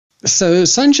So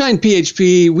Sunshine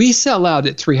PHP, we sell out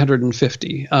at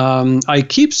 350. I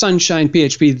keep Sunshine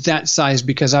PHP that size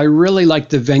because I really like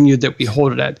the venue that we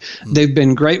hold it at. They've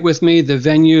been great with me. The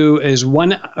venue is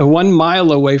one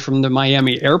mile away from the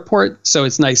Miami airport, so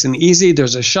it's nice and easy.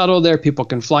 There's a shuttle there. People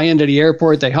can fly into the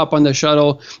airport. They hop on the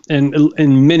shuttle, and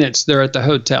in minutes they're at the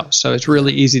hotel. So it's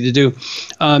really easy to do.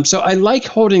 So I like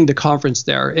holding the conference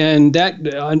there, and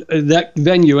that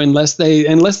venue, unless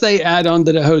they add on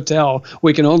to the hotel,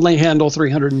 we can only handle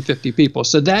 350 people.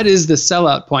 So that is the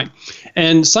sellout point.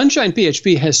 And Sunshine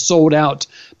PHP has sold out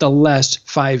the last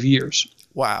 5 years.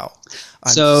 Wow.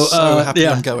 I'm so happy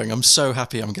I'm going. I'm so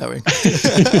happy I'm going.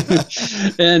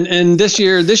 and this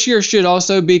year should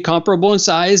also be comparable in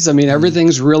size. I mean,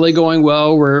 everything's really going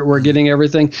well. We're getting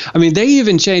everything. I mean,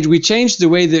 we changed the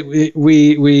way that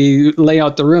we lay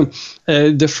out the room.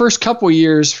 The first couple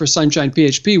years for Sunshine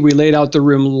PHP, we laid out the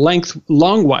room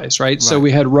longwise, right? So we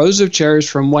had rows of chairs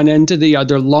from one end to the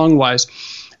other longwise.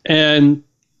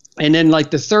 And then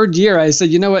like the third year, I said,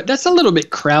 you know what, that's a little bit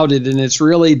crowded and it's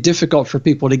really difficult for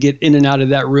people to get in and out of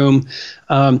that room.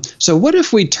 So what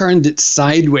if we turned it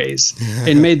sideways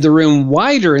and made the room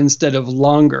wider instead of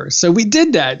longer? So we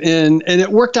did that, and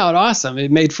it worked out awesome. It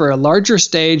made for a larger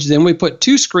stage. Then we put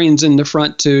 2 screens in the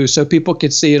front too, so people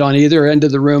could see it on either end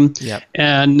of the room. Yep.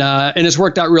 And it's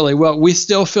worked out really well. We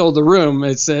still fill the room.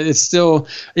 It's still,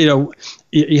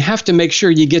 you have to make sure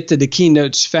you get to the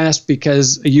keynotes fast,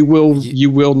 because you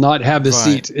will not have a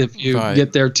seat if you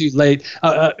get there too late,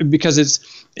 because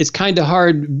it's kind of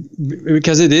hard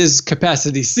because it is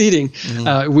capacity seating.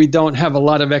 We don't have a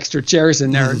lot of extra chairs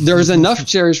in there. There's enough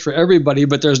chairs for everybody,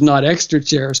 but there's not extra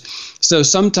chairs. So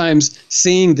sometimes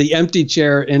seeing the empty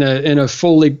chair in a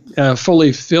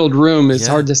fully filled room, it's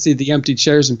hard to see the empty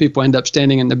chairs, and people end up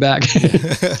standing in the back.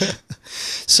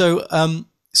 So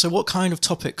what kind of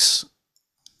topics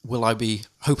will I be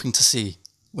hoping to see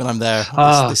when I'm there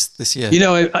this year?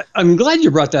 I'm glad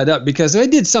you brought that up, because I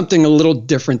did something a little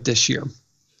different this year.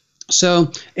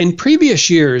 So in previous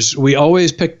years, we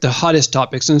always picked the hottest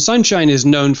topics, and Sunshine is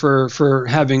known for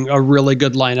having a really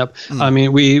good lineup. I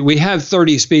mean, we have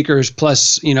 30 speakers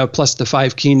plus the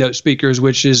 5 keynote speakers,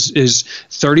 which is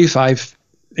 35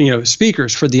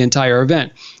 speakers for the entire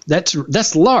event. That's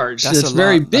large. That's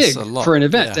very big for an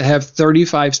event to have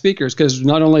 35 speakers, because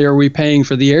not only are we paying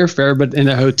for the airfare, but in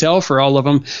a hotel for all of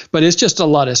them, but it's just a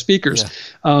lot of speakers.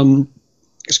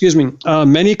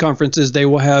 Many conferences, they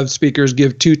will have speakers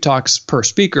give 2 talks per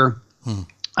speaker.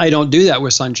 I don't do that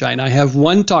with Sunshine. I have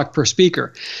 1 talk per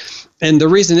speaker. And the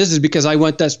reason is because I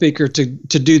want that speaker to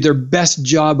do their best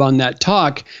job on that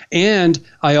talk. And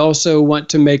I also want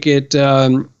to make it,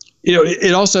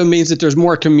 it also means that there's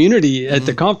more community at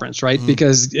the conference, right?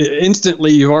 Because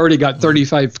instantly you've already got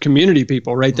 35 community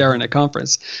people right there in a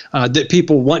conference that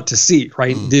people want to see,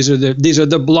 right? These are the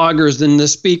bloggers and the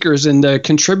speakers and the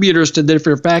contributors to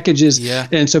different packages.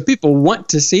 And so people want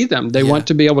to see them. They want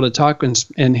to be able to talk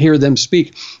and hear them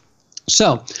speak.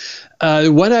 So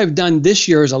what I've done this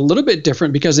year is a little bit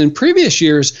different, because in previous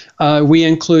years, we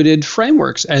included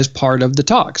frameworks as part of the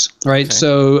talks, right? Okay.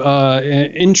 So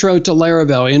intro to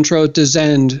Laravel, intro to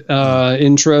Zend,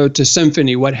 intro to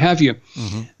Symfony, what have you.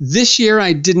 This year,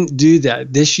 I didn't do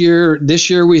that. This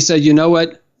year we said, you know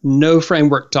what? No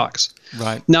framework talks.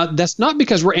 Right. Now, that's not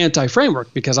because we're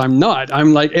anti-framework, because I'm not.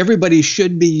 I'm like, everybody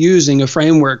should be using a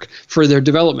framework for their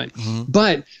development.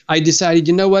 But I decided,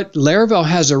 you know what? Laravel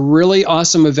has a really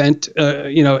awesome event,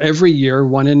 every year,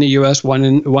 one in the US, one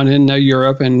in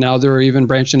Europe, and now they're even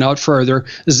branching out further.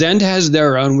 Zend has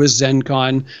their own with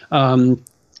ZendCon.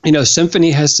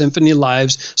 Symfony has Symfony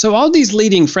Lives. So all these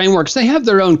leading frameworks, they have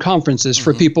their own conferences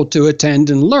for people to attend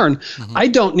and learn. I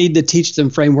don't need to teach them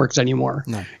frameworks anymore.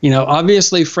 No.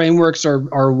 Obviously frameworks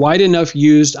are wide enough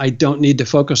used. I don't need to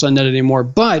focus on that anymore.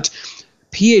 But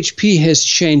PHP has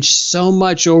changed so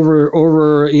much over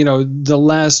the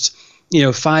last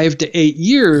 5 to 8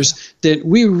 years that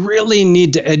we really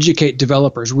need to educate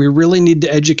developers. We really need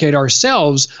to educate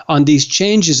ourselves on these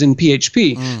changes in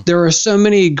PHP. There are so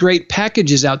many great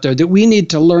packages out there that we need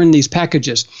to learn these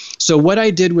packages. So what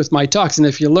I did with my talks, and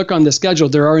if you look on the schedule,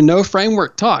 there are no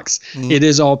framework talks. It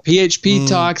is all PHP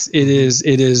talks. It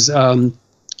is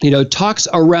talks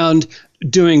around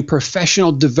doing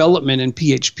professional development in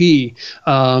PHP.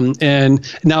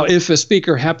 And now if a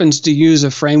speaker happens to use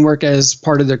a framework as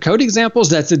part of their code examples,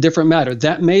 that's a different matter.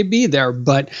 That may be there,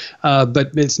 but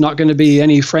it's not going to be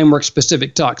any framework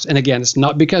specific talks. And again, it's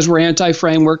not because we're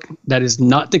anti-framework. That is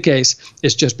not the case.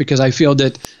 It's just because I feel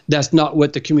that that's not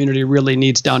what the community really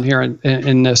needs down here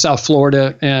in South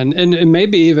Florida and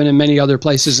maybe even in many other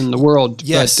places in the world.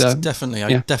 Yes, definitely.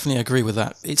 I definitely agree with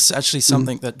that. It's actually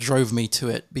something that drove me to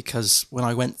it, because when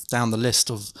I went down the list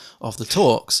of the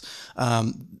talks,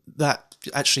 that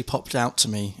actually popped out to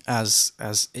me as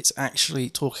it's actually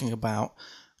talking about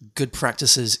good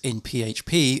practices in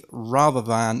PHP rather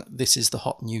than this is the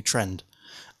hot new trend.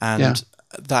 And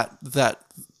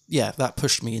that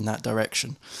pushed me in that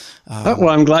direction. Well,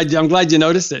 I'm glad you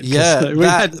noticed it. Yeah, we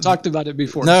hadn't talked about it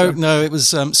before. No, it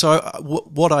was.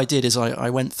 What I did is I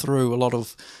went through a lot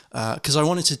of, because I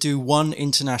wanted to do one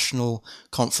international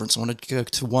conference. I wanted to go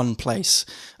to one place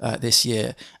this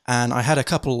year, and I had a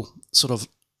couple sort of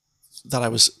that I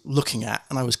was looking at,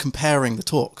 and I was comparing the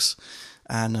talks,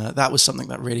 and that was something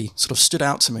that really sort of stood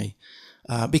out to me,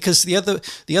 because the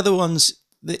other ones,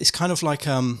 it's kind of like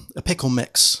a pickle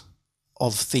mix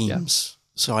of themes. Yeah.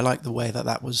 So I like the way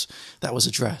that was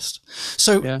addressed.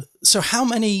 So how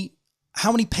many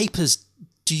papers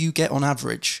do you get on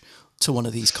average to one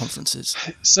of these conferences?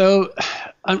 So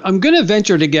I'm going to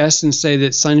venture to guess and say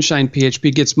that Sunshine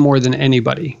PHP gets more than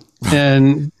anybody.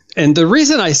 And the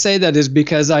reason I say that is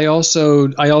because I also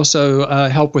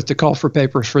help with the call for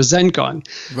papers for ZenCon,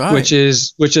 right, which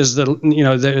is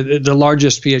the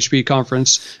largest PHP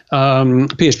conference,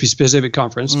 PHP specific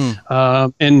conference,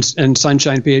 and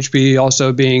Sunshine PHP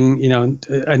also being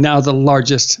now the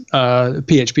largest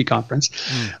PHP conference.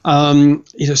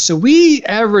 So we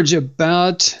average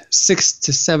about 600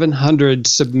 to 700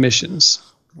 submissions.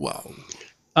 Wow.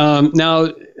 Now,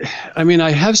 I mean,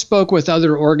 I have spoke with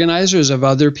other organizers of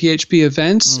other PHP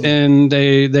events, and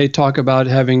they talk about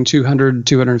having 200,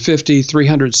 250,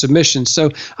 300 submissions. So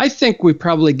I think we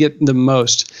probably get the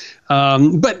most.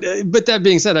 But that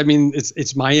being said, I mean,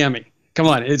 it's Miami. Come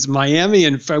on, it's Miami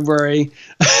in February.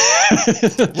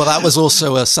 Well, that was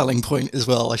also a selling point as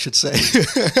well, I should say.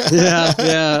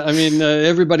 Yeah. I mean,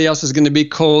 everybody else is going to be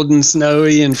cold and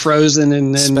snowy and frozen,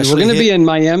 and we're going to be in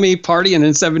Miami partying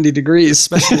in 70 degrees.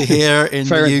 Especially here in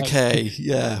the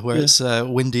UK, where it's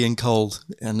windy and cold,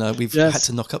 and we've had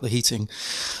to knock up the heating.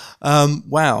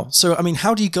 Wow. So, I mean,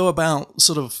 how do you go about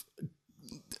sort of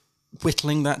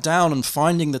whittling that down and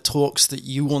finding the talks that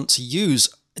you want to use?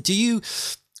 Do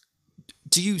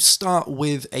you start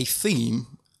with a theme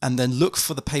and then look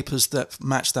for the papers that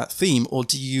match that theme, or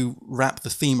do you wrap the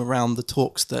theme around the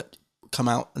talks that come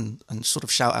out and sort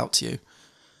of shout out to you?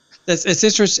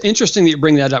 It's interesting that you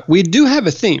bring that up. We do have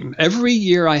a theme. Every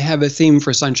year I have a theme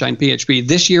for Sunshine PHP.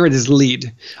 This year it is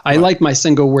lead. I like my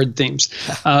single word themes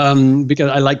because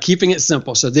I like keeping it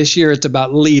simple. So this year it's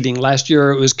about leading. Last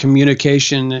year it was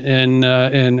communication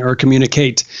or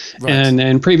communicate. Right.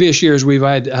 And previous years we've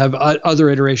have other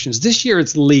iterations. This year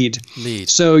it's lead.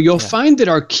 So you'll find that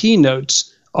our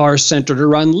keynotes are centered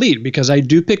around lead, because I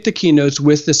do pick the keynotes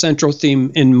with the central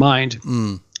theme in mind.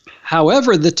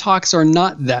 However, the talks are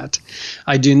not that.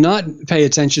 I do not pay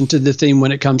attention to the theme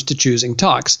when it comes to choosing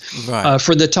talks. Right.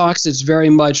 For the talks, it's very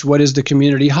much what is the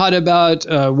community hot about?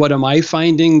 What am I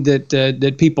finding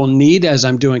that people need as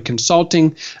I'm doing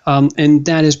consulting? And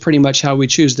that is pretty much how we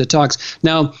choose the talks.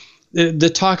 Now, the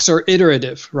talks are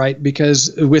iterative, right?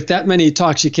 Because with that many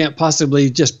talks, you can't possibly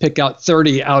just pick out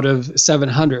 30 out of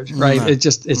 700, right? No.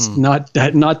 It's not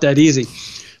that easy.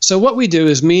 So what we do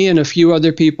is, me and a few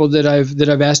other people that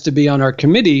I've asked to be on our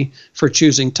committee for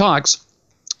choosing talks,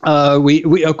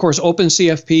 we of course,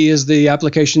 OpenCFP is the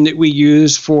application that we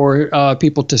use for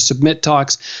people to submit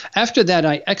talks. After that,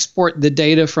 I export the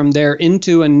data from there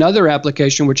into another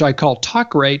application which I call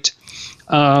TalkRate.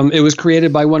 It was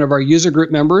created by one of our user group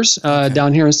members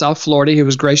down here in South Florida. He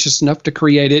was gracious enough to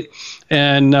create it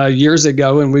years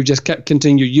ago, and we've just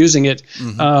continued using it.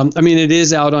 I mean, it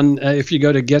is out on, if you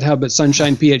go to GitHub at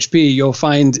Sunshine PHP, you'll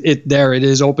find it there. It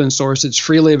is open source. It's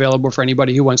freely available for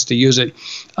anybody who wants to use it.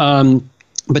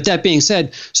 But that being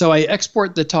said, so I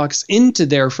export the talks into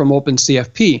there from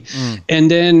OpenCFP, and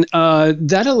then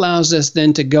that allows us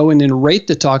then to go in and rate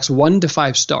the talks 1 to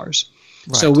 5 stars.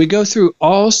 Right. So we go through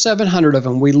all 700 of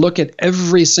them. We look at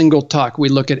every single talk. We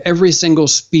look at every single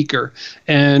speaker,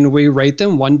 and we rate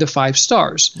them 1 to 5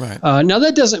 stars. Right. Now,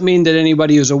 that doesn't mean that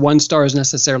anybody who's a 1 star is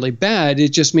necessarily bad.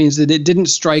 It just means that it didn't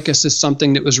strike us as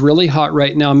something that was really hot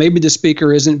right now. Maybe the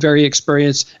speaker isn't very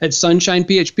experienced. At Sunshine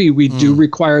PHP, we do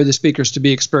require the speakers to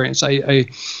be experienced.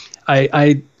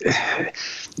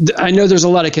 I know there's a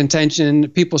lot of contention.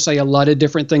 People say a lot of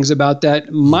different things about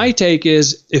that. My take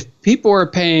is if people are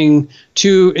paying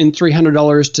 $200 and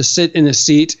 $300 to sit in a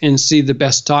seat and see the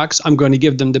best talks, I'm going to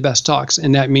give them the best talks.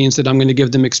 And that means that I'm going to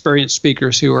give them experienced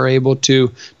speakers who are able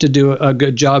to do a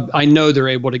good job. I know they're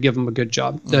able to give them a good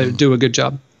job, do a good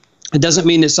job. It doesn't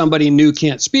mean that somebody new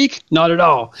can't speak, not at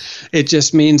all. It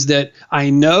just means that I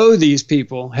know these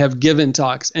people have given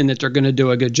talks and that they're going to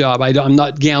do a good job. I'm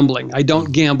not gambling. I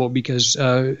don't gamble because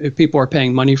if people are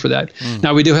paying money for that.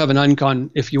 Now we do have an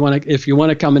uncon. If you want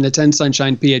to come and attend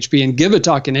Sunshine PHP and give a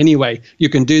talk in any way, you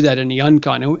can do that in the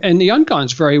uncon. And the uncon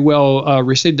is very well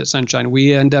received at Sunshine.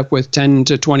 We end up with 10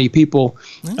 to 20 people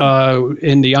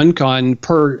in the uncon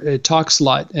per talk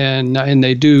slot, and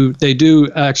they do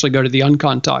actually go to the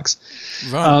uncon talks.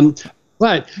 Right.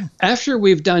 But after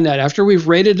we've done that, after we've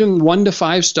rated them 1 to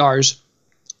 5 stars,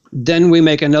 then we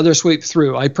make another sweep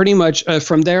through. I pretty much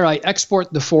from there I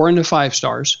export the 4 and the 5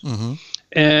 stars,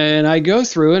 and I go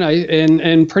through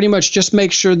and pretty much just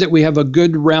make sure that we have a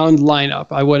good round lineup.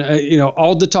 I want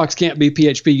all the talks can't be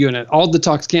PHP unit, all the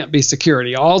talks can't be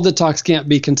security, all the talks can't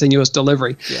be continuous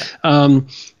delivery.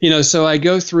 So I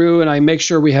go through and I make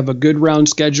sure we have a good round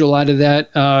schedule out of that.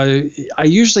 I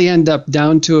usually end up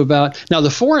down to about, now the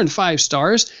 4 and 5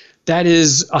 stars, that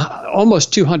is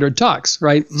almost 200 talks,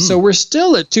 right? So we're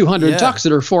still at 200 talks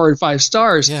that are 4 and 5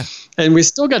 stars, and we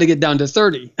still got to get down to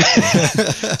 30.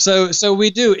 So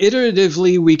we do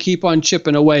iteratively. We keep on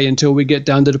chipping away until we get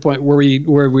down to the point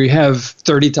where we have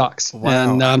 30 talks.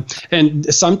 Wow.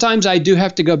 And sometimes I do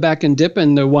have to go back and dip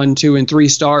in the 1, 2, and 3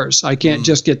 stars. I can't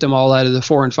just get them all out of the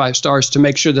 4 and 5 stars to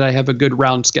make sure that I have a good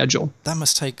round schedule. That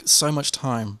must take so much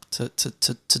time to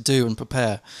do and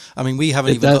prepare. I mean, we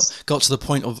haven't even got to the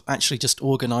point of actually just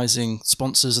organizing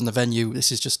sponsors and the venue. This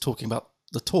is just talking about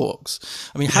the talks.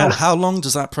 I mean, how long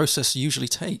does that process usually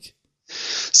take?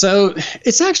 So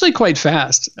it's actually quite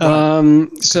fast. Right.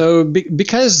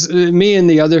 Because me and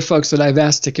the other folks that I've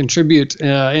asked to contribute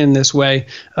in this way,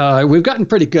 we've gotten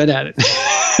pretty good at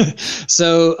it.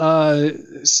 So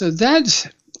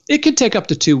that it could take up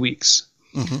to 2 weeks.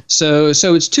 So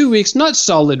it's 2 weeks, not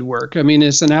solid work. I mean,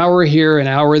 it's an hour here, an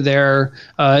hour there.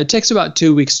 It takes about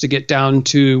 2 weeks to get down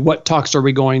to what talks are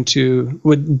we going to,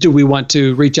 do we want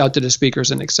to reach out to the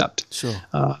speakers and accept? Sure.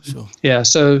 Yeah.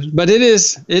 So, but it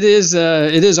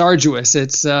is arduous.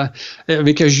 It's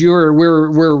because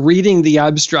we're reading the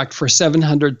abstract for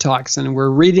 700 talks, and we're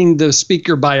reading the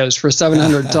speaker bios for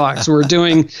 700 talks. We're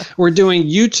doing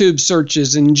YouTube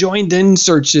searches and joined in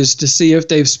searches to see if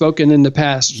they've spoken in the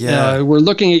past. We're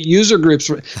looking at user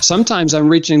groups. Sometimes I'm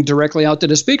reaching directly out to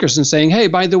the speakers and saying, hey,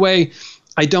 by the way,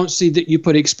 I don't see that you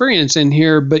put experience in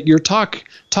here, but your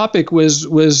topic was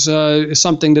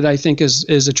something that I think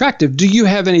is attractive. Do you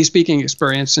have any speaking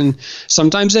experience? And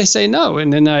sometimes they say no,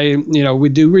 and then we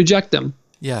do reject them.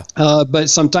 Yeah. But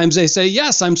sometimes they say,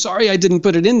 yes, I'm sorry I didn't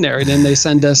put it in there. And then they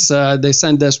send us, sometimes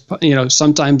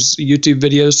YouTube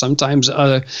videos, sometimes,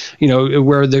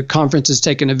 where the conference has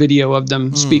taken a video of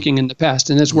them speaking in the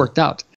past, and it's worked out.